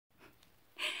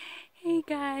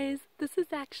guys, this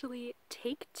is actually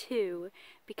take two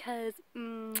because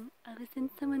I was in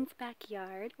someone's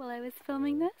backyard while I was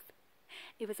filming this.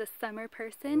 It was a summer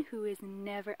person who is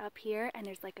never up here, and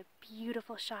there's like a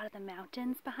beautiful shot of the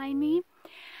mountains behind me.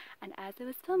 And as I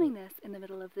was filming this, in the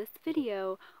middle of this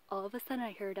video, all of a sudden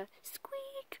I heard a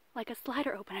squeak, like a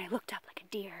slider open. I looked up like a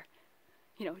deer.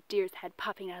 You know, deer's head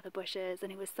popping out of the bushes,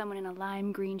 and it was someone in a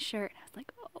lime green shirt. And I was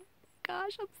like, oh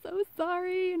gosh, I'm so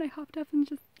sorry. And I hopped up and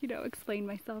just, explained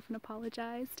myself and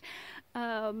apologized.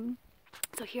 So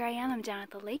here I am, I'm down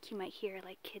at the lake. You might hear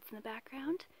like kids in the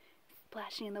background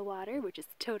splashing in the water, which is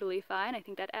totally fine. I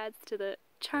think that adds to the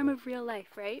charm of real life,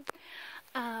 right?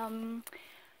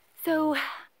 So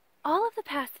all of the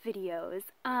past videos,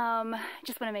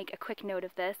 just want to make a quick note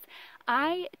of this,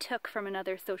 I took from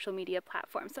another social media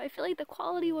platform, so I feel like the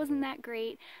quality wasn't that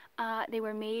great. They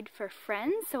were made for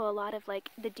friends, so a lot of like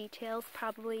the details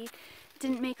probably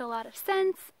didn't make a lot of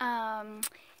sense,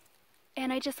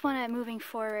 and I just want to, moving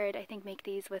forward, I think make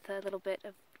these with a little bit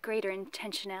of greater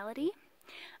intentionality.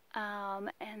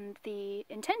 And the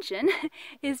intention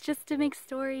is just to make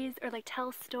stories, or like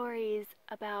tell stories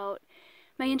about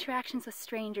my interactions with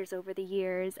strangers over the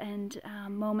years, and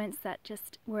moments that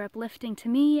just were uplifting to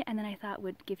me and then I thought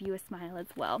would give you a smile as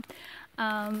well.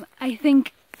 I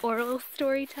think oral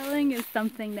storytelling is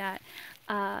something that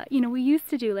we used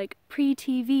to do, like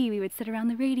pre-TV. We would sit around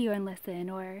the radio and listen,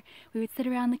 or we would sit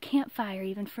around the campfire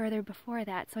even further before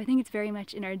that. So I think it's very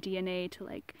much in our DNA to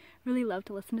like really love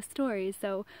to listen to stories.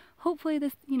 So hopefully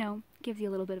this, gives you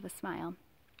a little bit of a smile.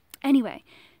 Anyway,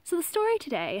 so the story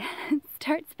today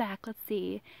starts back, let's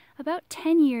see, about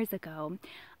 10 years ago.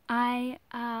 I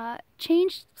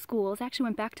changed schools, actually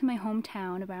went back to my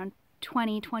hometown around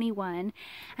 2021,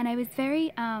 and I was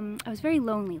very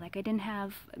lonely. Like, I didn't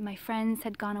have, my friends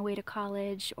had gone away to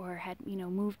college or had,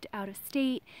 moved out of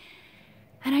state.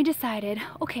 And I decided,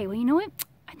 okay, well, you know what?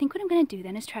 I think what I'm going to do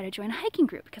then is try to join a hiking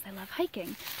group, because I love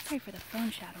hiking. Sorry for the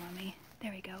phone shadow on me.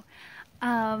 There we go.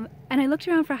 And I looked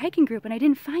around for a hiking group and I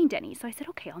didn't find any, so I said,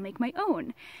 okay, I'll make my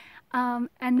own.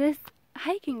 And this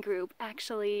hiking group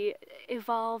actually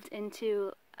evolved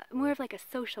into more of like a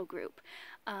social group.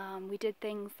 We did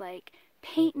things like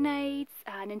paint nights,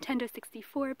 Nintendo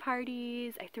 64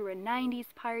 parties. I threw a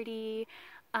 90s party.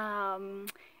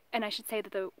 And I should say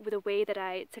that the way that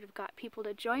I sort of got people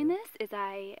to join this is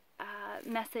I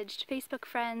messaged Facebook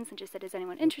friends and just said, is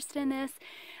anyone interested in this?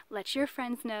 Let your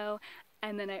friends know.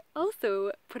 And then I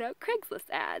also put out Craigslist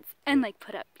ads and like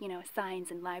put up, signs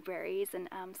in libraries and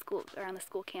schools around the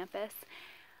school campus.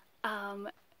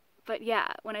 But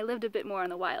yeah, when I lived a bit more on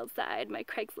the wild side, my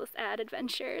Craigslist ad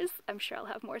adventures, I'm sure I'll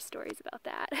have more stories about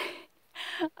that.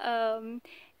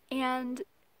 And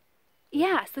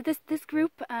yeah, so this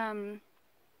group,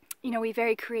 we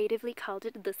very creatively called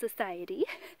it The Society.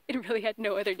 It really had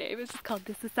no other name, it was just called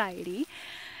The Society.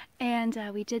 And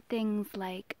we did things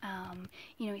like,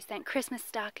 we sent Christmas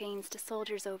stockings to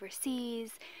soldiers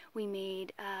overseas. We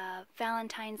made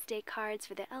Valentine's Day cards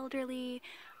for the elderly.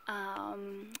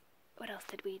 What else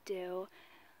did we do?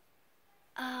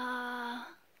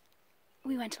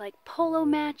 We went to like polo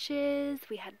matches.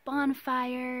 We had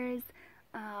bonfires.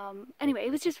 Anyway,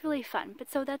 it was just really fun.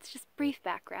 But so that's just brief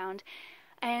background.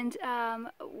 And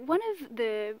one of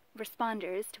the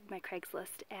responders to my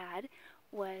Craigslist ad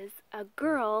was a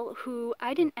girl who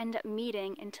I didn't end up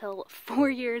meeting until 4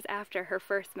 years after her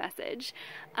first message.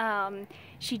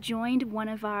 She joined one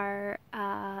of our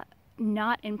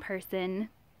not in-person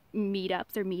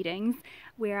meetups or meetings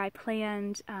where I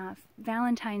planned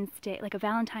Valentine's Day, like a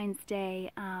Valentine's Day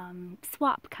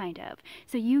swap kind of.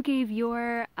 So you gave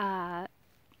your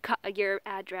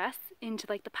address into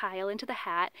like the pile, into the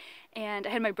hat, and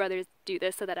I had my brothers do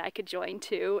this so that I could join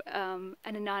too, and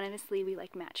anonymously we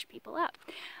like matched people up.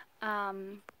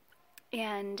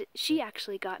 And she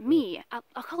actually got me,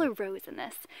 I'll call her Rose in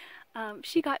this,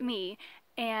 she got me,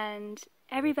 and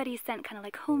everybody sent kind of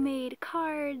like homemade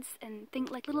cards and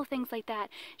like little things like that.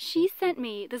 She sent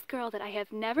me, this girl that I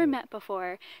have never met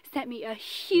before, sent me a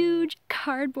huge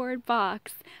cardboard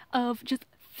box of just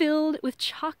filled with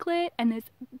chocolate and this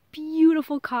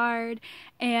beautiful card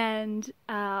and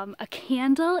a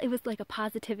candle. It was like a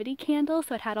positivity candle,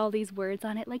 so it had all these words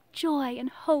on it like joy and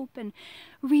hope and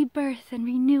rebirth and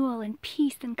renewal and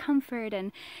peace and comfort.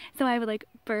 And so I would like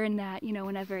burn that,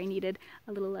 whenever I needed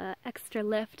a little extra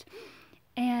lift.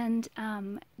 And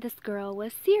this girl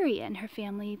was Syrian. Her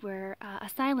family were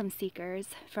asylum seekers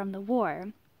from the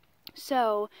war.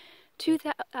 So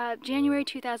January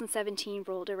 2017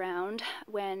 rolled around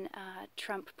when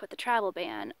Trump put the travel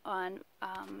ban on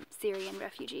Syrian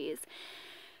refugees.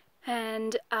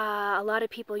 And a lot of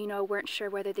people, you know, weren't sure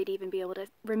whether they'd even be able to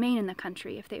remain in the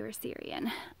country if they were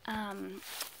Syrian.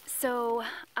 So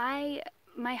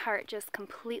my heart just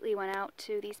completely went out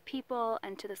to these people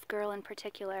and to this girl in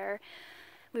particular.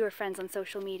 We were friends on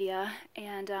social media,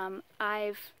 and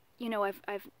I've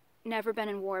never been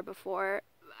in war before.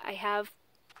 I have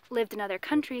lived in other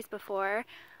countries before.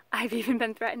 I've even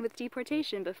been threatened with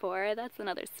deportation before. That's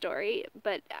another story.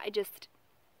 But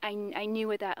I knew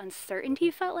what that uncertainty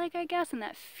felt like, I guess, and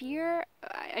that fear.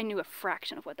 I knew a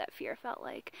fraction of what that fear felt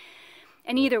like.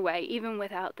 And either way, even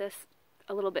without this,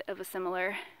 a little bit of a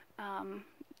similar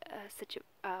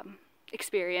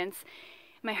experience,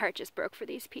 my heart just broke for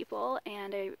these people,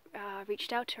 and I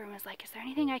reached out to her and was like, is there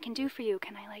anything I can do for you?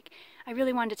 Can I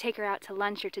really wanted to take her out to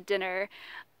lunch or to dinner.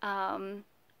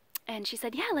 And she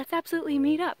said, yeah, let's absolutely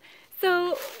meet up.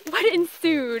 So what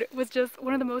ensued was just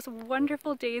one of the most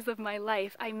wonderful days of my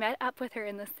life. I met up with her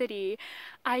in the city.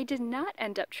 I did not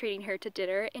end up treating her to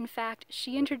dinner. In fact,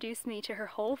 she introduced me to her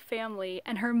whole family,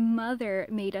 and her mother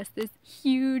made us this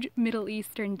huge Middle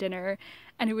Eastern dinner,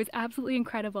 and it was absolutely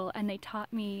incredible. And they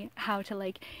taught me how to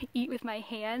like eat with my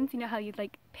hands. You know how you'd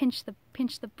like pinch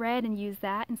the bread and use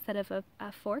that instead of a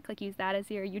fork, like use that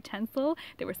as your utensil.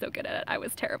 They were so good at it. I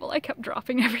was terrible. I kept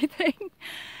dropping everything.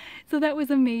 So that was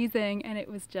amazing, and it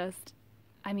was just,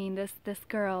 I mean, this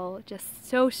girl, just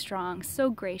so strong, so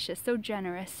gracious, so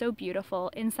generous, so beautiful,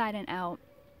 inside and out.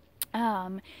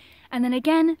 And then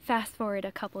again, fast forward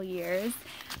a couple years,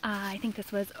 I think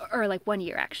this was, or like 1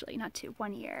 year actually, not 2,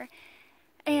 1 year.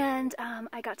 And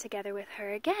I got together with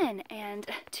her again, and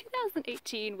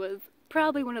 2018 was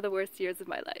probably one of the worst years of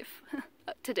my life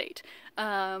to date.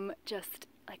 Just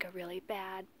like a really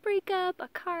bad breakup, a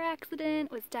car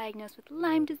accident, was diagnosed with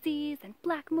Lyme disease and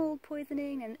black mold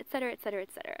poisoning, and etc., etc.,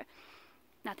 etc.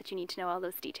 Not that you need to know all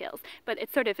those details, but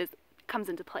it sort of comes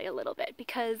into play a little bit,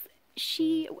 because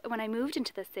when I moved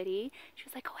into the city, she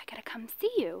was like, oh, I gotta come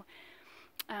see you.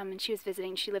 And she was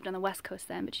visiting. She lived on the West Coast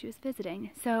then, but she was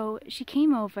visiting. So she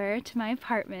came over to my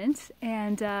apartment,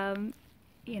 and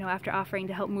you know, after offering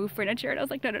to help move furniture, and I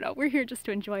was like, no, we're here just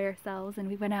to enjoy ourselves. And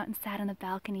we went out and sat on the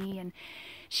balcony, and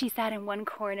she sat in one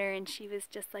corner, and she was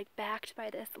just like backed by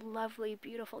this lovely,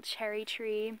 beautiful cherry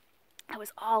tree that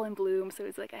was all in bloom. So it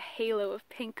was like a halo of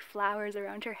pink flowers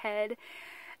around her head.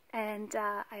 And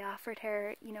I offered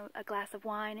her, you know, a glass of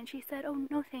wine, and she said, oh,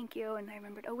 no, thank you. And I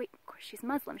remembered, oh, wait, of course, she's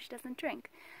Muslim. She doesn't drink.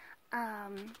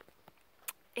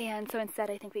 And so instead,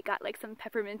 I think we got like some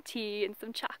peppermint tea and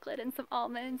some chocolate and some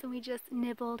almonds, and we just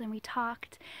nibbled and we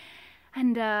talked.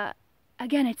 And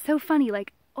again, it's so funny,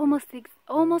 like almost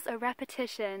a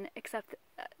repetition, except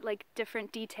like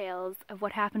different details of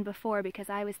what happened before, because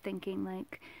I was thinking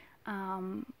like,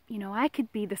 you know, I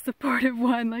could be the supportive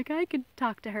one, like I could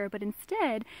talk to her, but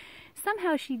instead,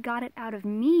 somehow she got it out of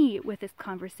me with this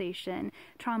conversation,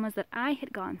 traumas that I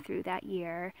had gone through that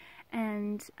year.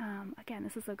 And again,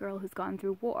 this is a girl who's gone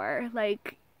through war.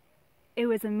 Like, it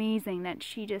was amazing that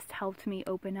she just helped me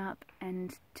open up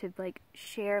and to like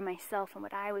share myself and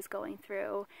what I was going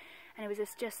through. And it was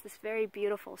just this very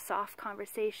beautiful, soft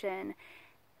conversation,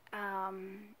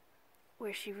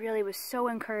 where she really was so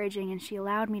encouraging, and she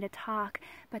allowed me to talk.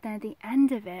 But then at the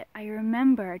end of it, I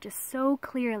remember just so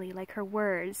clearly, like, her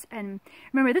words. And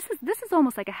remember, this is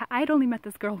almost like I'd only met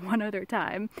this girl one other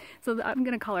time, so I'm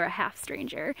gonna call her a half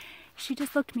stranger. She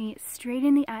just looked me straight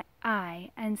in the eye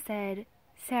and said,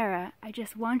 Sarah, I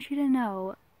just want you to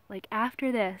know, like,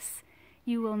 after this,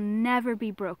 you will never be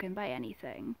broken by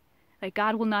anything. Like,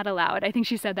 God will not allow it. I think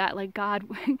she said that, like, God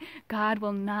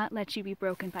will not let you be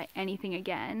broken by anything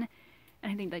again.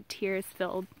 And I think like tears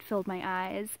filled my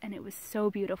eyes, and it was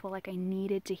so beautiful. Like, I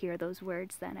needed to hear those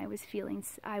words then. I was feeling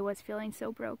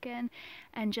so broken,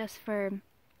 and just for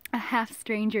a half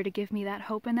stranger to give me that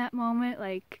hope in that moment,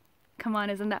 like, come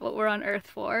on, isn't that what we're on earth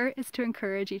for? Is to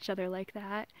encourage each other like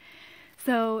that.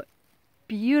 So,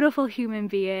 beautiful human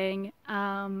being,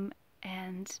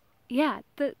 and yeah,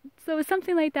 so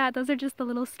something like that. Those are just the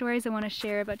little stories I want to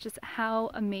share about just how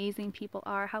amazing people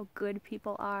are, how good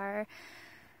people are.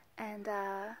 And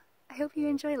I hope you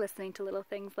enjoy listening to little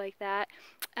things like that.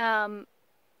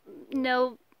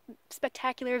 No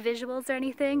spectacular visuals or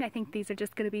anything. I think these are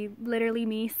just going to be literally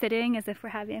me sitting as if we're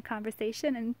having a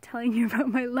conversation and telling you about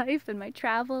my life and my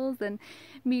travels and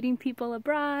meeting people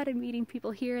abroad and meeting people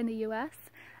here in the US.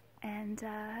 And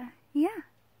yeah,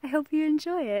 I hope you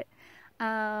enjoy it.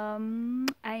 I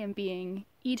am being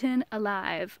eaten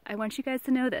alive. I want you guys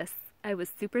to know this. I was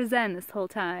super zen this whole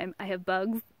time. I have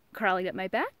bugs crawling up my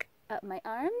back, up my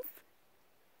arms.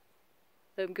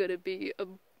 I'm gonna be a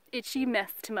itchy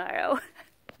mess tomorrow.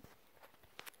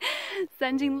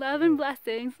 Sending love and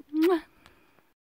blessings. Mwah.